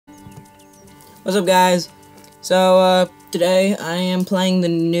What's up, guys? So, today I am playing the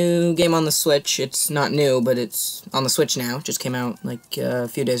new game on the Switch. It's not new, but it's on the Switch now. It just came out, like, a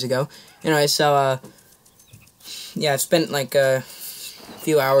few days ago. Anyway, so, yeah, I've spent, like, a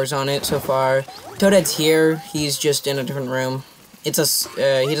few hours on it so far. Toadhead's here. He's just in a different room. It's he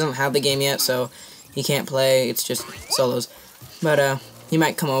doesn't have the game yet, so he can't play. It's just solos. But, he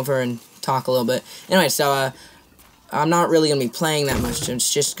might come over and talk a little bit. Anyway, so, I'm not really going to be playing that much.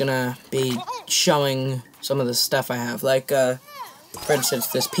 It's just going to be showing some of the stuff I have. Like, for instance,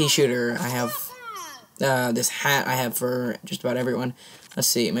 this pea shooter I have. This hat I have for just about everyone. Let's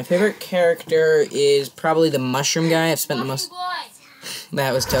see. My favorite character is probably the mushroom guy. I've spent the most...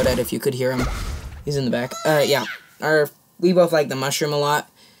 That was Toadhead, if you could hear him. He's in the back. Yeah. We both like the mushroom a lot.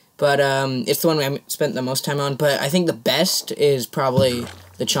 But, it's the one I spent the most time on. But I think the best is probably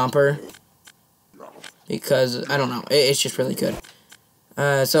the chomper. Because, I don't know, it's just really good.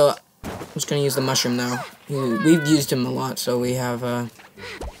 So, I'm just going to use the mushroom now. We've used him a lot, so we have,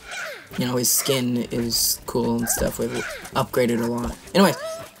 you know, his skin is cool and stuff. We've upgraded a lot. Anyway,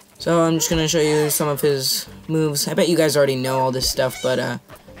 so I'm just going to show you some of his moves. I bet you guys already know all this stuff, but, I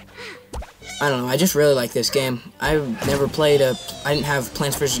don't know, I just really like this game. I've never played I didn't have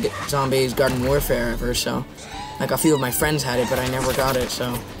Plants vs. Zombies Garden Warfare ever, so, like, a few of my friends had it, but I never got it,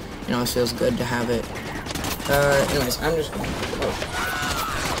 so, you know, it feels good to have it. Anyways, I'm just gonna...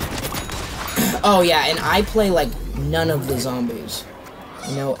 Oh, yeah, and I play, like, none of the zombies.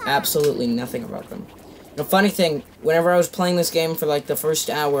 I know absolutely nothing about them. The funny thing, whenever I was playing this game for, like, the first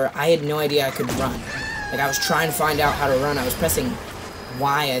hour, I had no idea I could run. Like, I was trying to find out how to run. I was pressing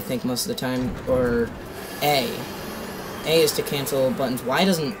Y, I think, most of the time, or A. A is to cancel buttons. Y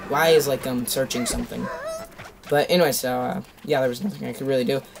is, like, searching something. But, anyway, so, yeah, there was nothing I could really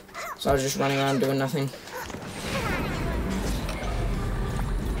do. So I was just running around doing nothing.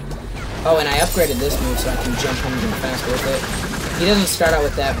 Oh, and I upgraded this move so I can jump home really fast with it. He doesn't start out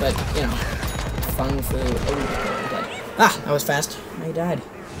with that, but, you know, fun food. Oh, ah, that was fast. I died.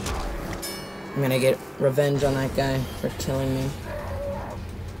 I'm gonna get revenge on that guy for killing me.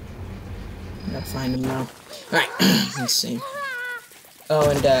 I gotta find him now. Alright, let's see. Oh,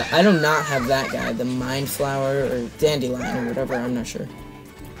 and, I do not have that guy, the Mind Flower, or Dandelion, or whatever, I'm not sure.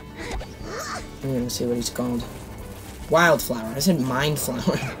 I'm gonna see what he's called. Wildflower. I said Mind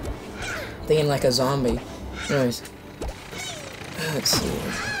Flower. Thinking like a zombie. Anyways. Let's see.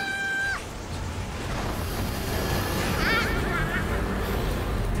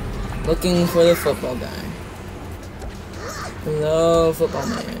 Looking for the football guy. Hello, football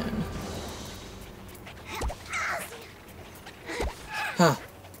man. Huh.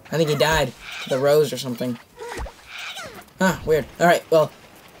 I think he died. The rose or something. Huh, weird. Alright, well.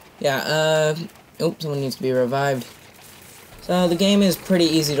 Yeah, oops, someone needs to be revived. So, the game is pretty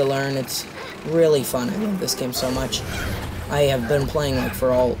easy to learn. It's really fun. I love this game so much. I have been playing, like,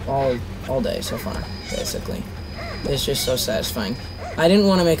 for all day so far, basically. It's just so satisfying. I didn't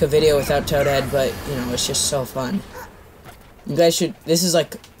want to make a video without Toadhead, but, you know, it's just so fun. You guys should... This is,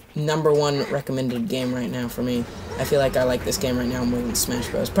 like, #1 recommended game right now for me. I feel like I like this game right now more than Smash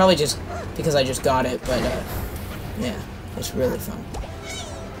Bros. Probably just because I just got it, but, yeah, it's really fun.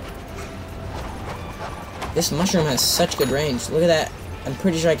 This mushroom has such good range. Look at that. I'm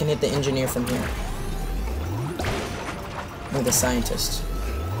pretty sure I can hit the engineer from here. Or the scientist.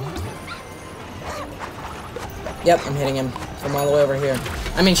 Yep, I'm hitting him from all the way over here.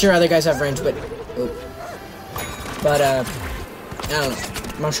 I mean, sure, other guys have range, but... Oop. But, I don't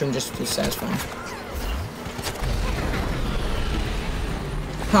know. Mushroom just is satisfying.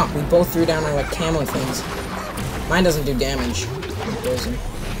 Huh, we both threw down our, like, camo things. Mine doesn't do damage. Poison.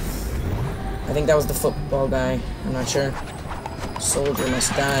 I think that was the football guy. I'm not sure. Soldier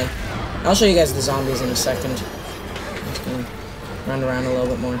must die. I'll show you guys the zombies in a second. I'm just gonna run around a little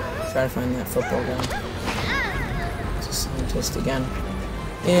bit more. Try to find that football guy. It's a scientist again.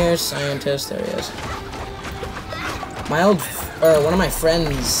 Here's scientist. There he is. One of my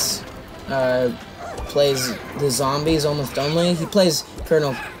friends plays the zombies almost only. He plays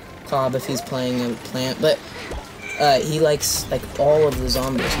Colonel Cobb if he's playing a plant, but he likes, like, all of the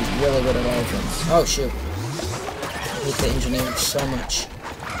zombies. He's really good at all of them. Oh, shoot. I hate the engineer so much.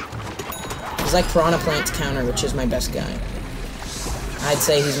 He's like Piranha Plant's counter, which is my best guy. I'd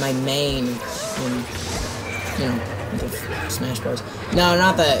say he's my main in, you know, the Smash Bros. No,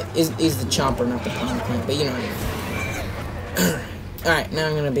 not the... He's the Chomper, not the Piranha Plant, but you know what I mean. Alright, now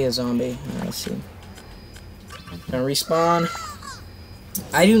I'm gonna be a zombie. Let's see. Gonna respawn.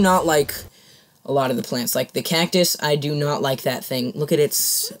 I do not like a lot of the plants. Like the cactus, I do not like that thing. Look at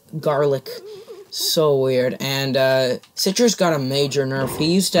its garlic So weird. And Citrus got a major nerf.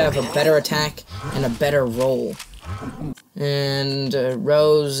 He used to have a better attack and a better roll. And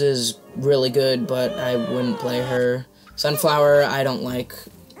Rose is really good, but I wouldn't play her. Sunflower, I don't like.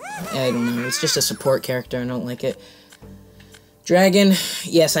 I don't know. It's just a support character. I don't like it. Dragon,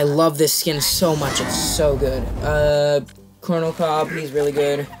 yes, I love this skin so much. It's so good. Colonel Cobb, he's really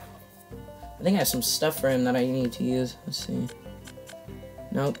good. I think I have some stuff for him that I need to use. Let's see.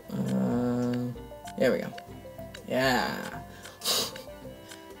 Nope. There we go. Yeah.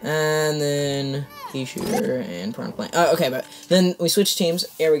 And then pea shooter and prawn plant. Oh, okay, but then we switch teams.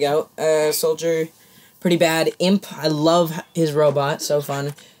 Here we go. Soldier, pretty bad. Imp, I love his robot. So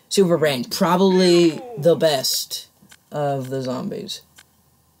fun. Super Brain, probably the best of the zombies,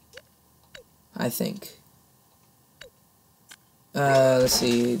 I think. Let's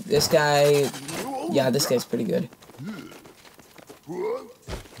see. This guy, yeah, this guy's pretty good.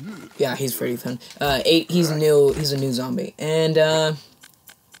 Yeah, he's pretty fun. He's new. He's a new zombie. And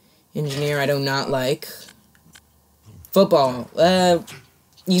engineer, I do not like. Football.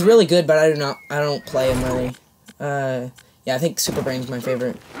 He's really good, but I don't play him really. Yeah, I think Super Brain's my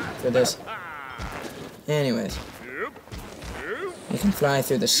favorite for this. Anyways, he can fly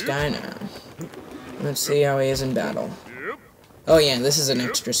through the sky now. Let's see how he is in battle. Oh yeah, this is an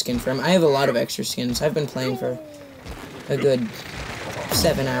extra skin for him. I have a lot of extra skins. I've been playing for a good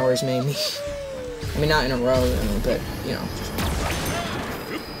 7 hours, maybe. I mean, not in a row, but, you know.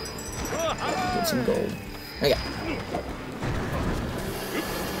 Get some gold. Okay.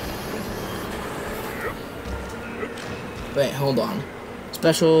 Wait, hold on.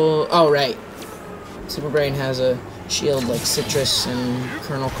 Special... Oh, right. Super Brain has a shield like Citrus and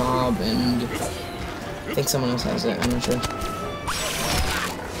Colonel Cobb, and I think someone else has it. I'm not sure.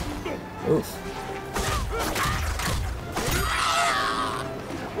 Oof.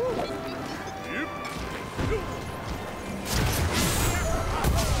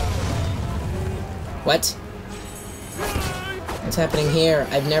 What? What's happening here?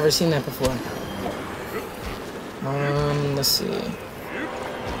 I've never seen that before. Let's see.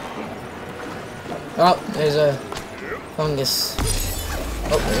 Oh, there's a fungus.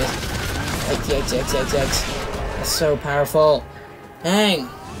 Oh, there it is. Yikes. That's so powerful. Dang!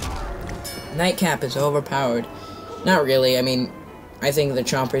 Nightcap is overpowered. Not really, I mean, I think the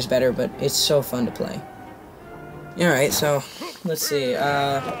Chomper's better, but it's so fun to play. Alright, so, let's see,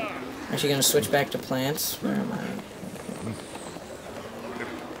 actually gonna switch back to plants. Where am I?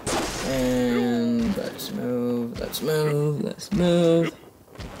 And let's move.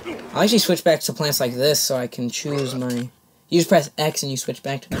 I'll actually switch back to plants like this so I can choose my... You just press X and you switch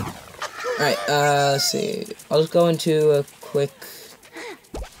back to them. Alright, let's see. I'll just go into a quick...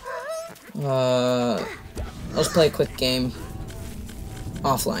 I'll just play a quick game.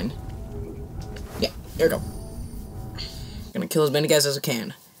 Offline. Yeah, here we go. Gonna kill as many guys as I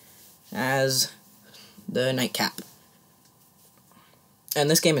can. As the Nightcap. And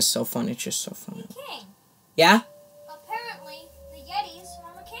this game is so fun, it's just so fun. King. Yeah? Apparently, the Yetis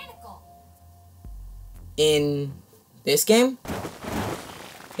are mechanical. In this game?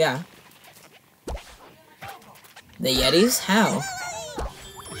 Yeah. The Yetis? How?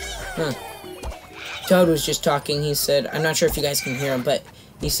 Huh. Toad was just talking, he said, I'm not sure if you guys can hear him, but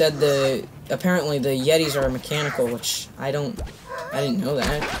he said apparently the Yetis are mechanical, which I didn't know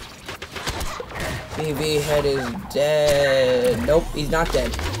that. PV head is dead. Nope, he's not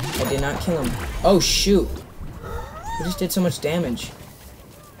dead. I did not kill him. Oh, shoot. He just did so much damage.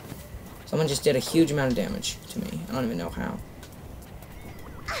 Someone just did a huge amount of damage to me. I don't even know how.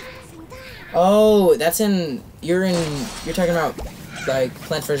 Oh, that's in... You're talking about, like,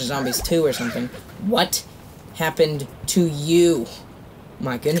 Plants vs. Zombies 2 or something. What happened to you?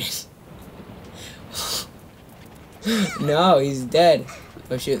 My goodness. No, he's dead.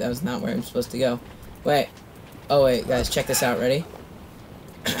 Oh, shoot, that was not where I'm supposed to go. Wait. Oh, wait, guys, check this out. Ready?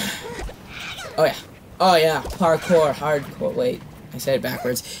 Oh, yeah. Oh, yeah. Parkour. Hardcore. Wait. I said it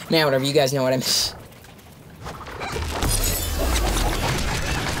backwards. Man, whatever. You guys know what I meant.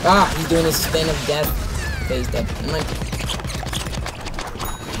 Ah, he's doing his spin of death. Okay, he's dead.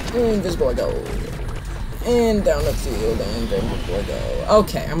 Invisible I go. And down the field, and invisible I go.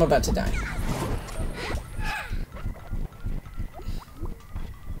 Okay, I'm about to die.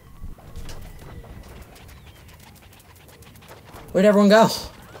 Where'd everyone go?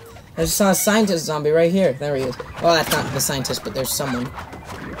 I just saw a scientist zombie right here. There he is. Well, that's not the scientist, but there's someone.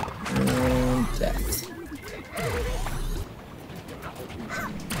 And death.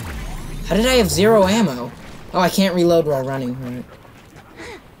 How did I have 0 ammo? Oh, I can't reload while running. Right.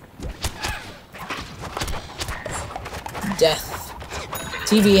 Death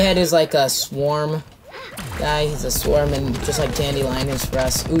TV head is like a swarm guy. He's a swarm, and just like Dandelion is for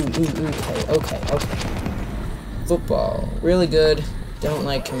us. Ooh, okay. Football. Really good. Don't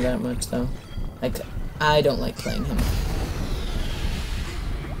like him that much, though. Like, I don't like playing him.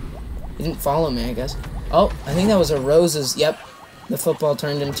 He didn't follow me, I guess. Oh, I think that was a Rose's. Yep. The football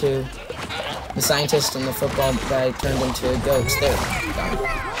turned into the scientist, and the football guy turned into goats. There. Got it.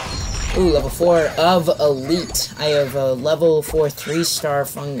 Ooh, level 4 of Elite. I have a level 4 3-star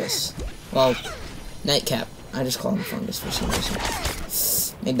fungus. Well, Nightcap. I just call him fungus for some reason.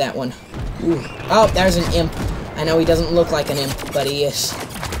 Made that one. Ooh. Oh, there's an imp. I know he doesn't look like an imp, but he is.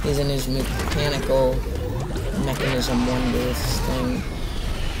 He's in his mechanical mechanism wonders thing.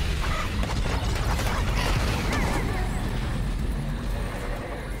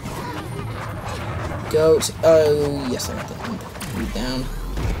 Goat. Oh, yes, I got the imp. Move down.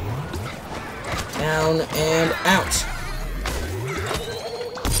 Down and out.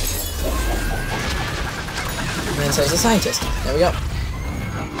 And so is the scientist. There we go.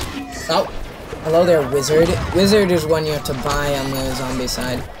 Oh. Hello there, wizard. Wizard is one you have to buy on the zombie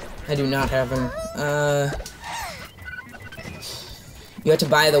side. I do not have him. You have to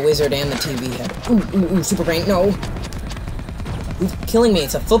buy the wizard and the TV head. Ooh, super brain. No. Who's killing me?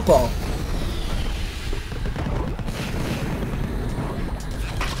 It's a football.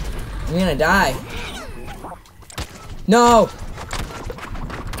 I'm gonna die. No!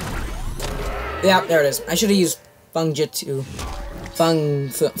 Yeah, there it is. I should have used Fungjitsu. Fung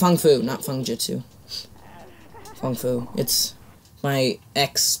Fu, not Fungjitsu. Fung Fu. It's my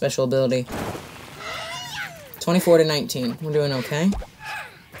X special ability. 24 to 19. We're doing okay.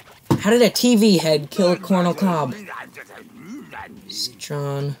 How did a TV head kill Cornel Cobb?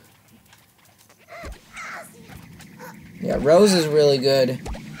 Strong. Yeah, Rose is really good.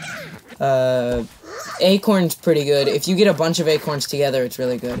 Acorn's pretty good. If you get a bunch of acorns together, it's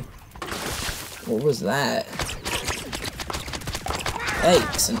really good. What was that?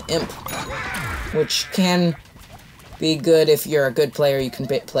 Yikes, an imp. Which can be good if you're a good player, you can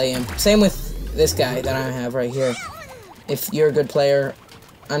play imp. Same with this guy that I have right here. If you're a good player,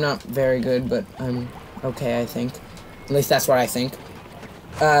 I'm not very good, but I'm okay, I think. At least that's what I think.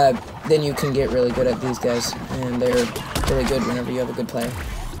 Then you can get really good at these guys, and they're really good whenever you have a good player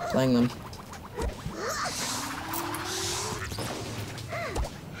playing them.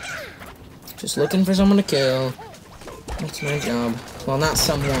 Just looking for someone to kill. That's my job. Well, not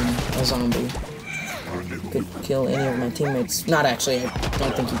someone, a zombie. Could kill any of my teammates. Not actually, I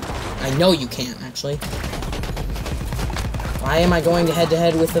don't think you... I know you can't, actually. Why am I going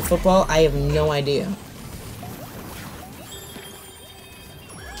head-to-head with the football? I have no idea.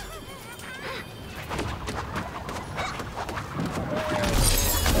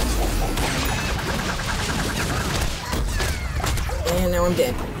 And now I'm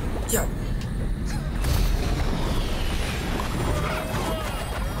dead. Yo.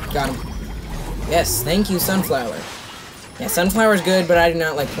 Got him. Yes, thank you, Sunflower. Yeah, Sunflower's good, but I do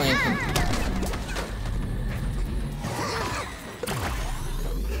not like playing him.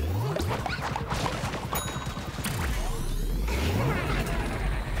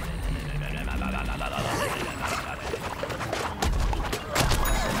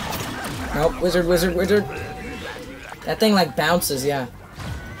 Nope, wizard. That thing, like, bounces, yeah.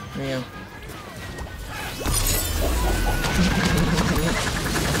 There you go.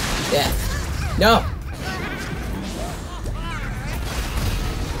 Yeah. No!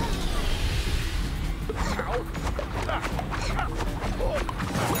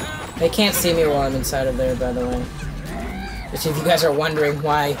 They can't see me while I'm inside of there, by the way. Which, if you guys are wondering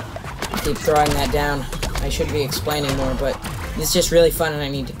why I keep throwing that down, I should be explaining more, but it's just really fun and I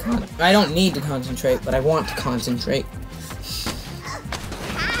need to I don't need to concentrate, but I want to concentrate.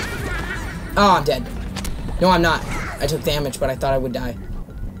 Oh, I'm dead. No, I'm not. I took damage, but I thought I would die.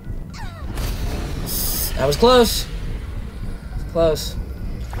 That was close. Close.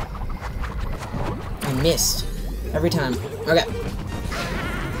 I missed. Every time. Okay.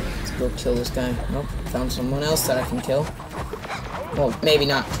 Let's go kill this guy. Nope. Found someone else that I can kill. Well, maybe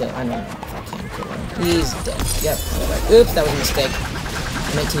not kill. I don't know if I can kill him. He's dead. Yep. Oops, that was a mistake.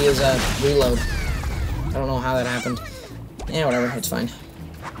 I meant to use a reload. I don't know how that happened. Yeah, whatever. It's fine.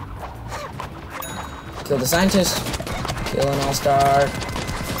 Kill the scientist. Kill an all-star.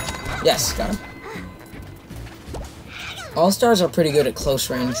 Yes, got him. All-stars are pretty good at close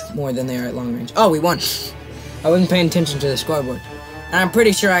range, more than they are at long range. Oh, we won! I wasn't paying attention to the scoreboard. And I'm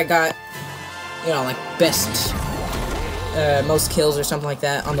pretty sure I got, you know, like, best, most kills or something like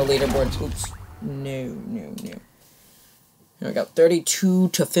that on the leaderboard. Oops. No. Here we go. 32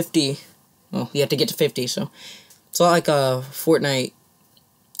 to 50. Well, you have to get to 50, so... It's not like a Fortnite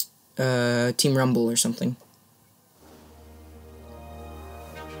Team Rumble or something.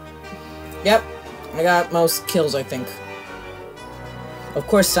 Yep, I got most kills, I think. Of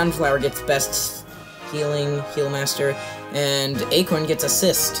course, Sunflower gets best healing, heal master, and Acorn gets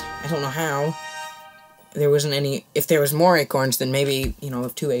assist. I don't know how. There wasn't any. If there was more acorns, then maybe, you know,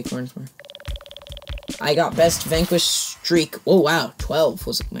 2 acorns were. I got best vanquish streak. Oh wow, 12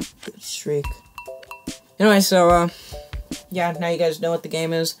 was my good streak. Anyway, so yeah, now you guys know what the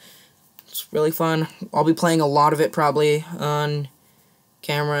game is. It's really fun. I'll be playing a lot of it probably on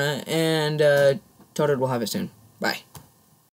camera, and Toaded will have it soon. Bye.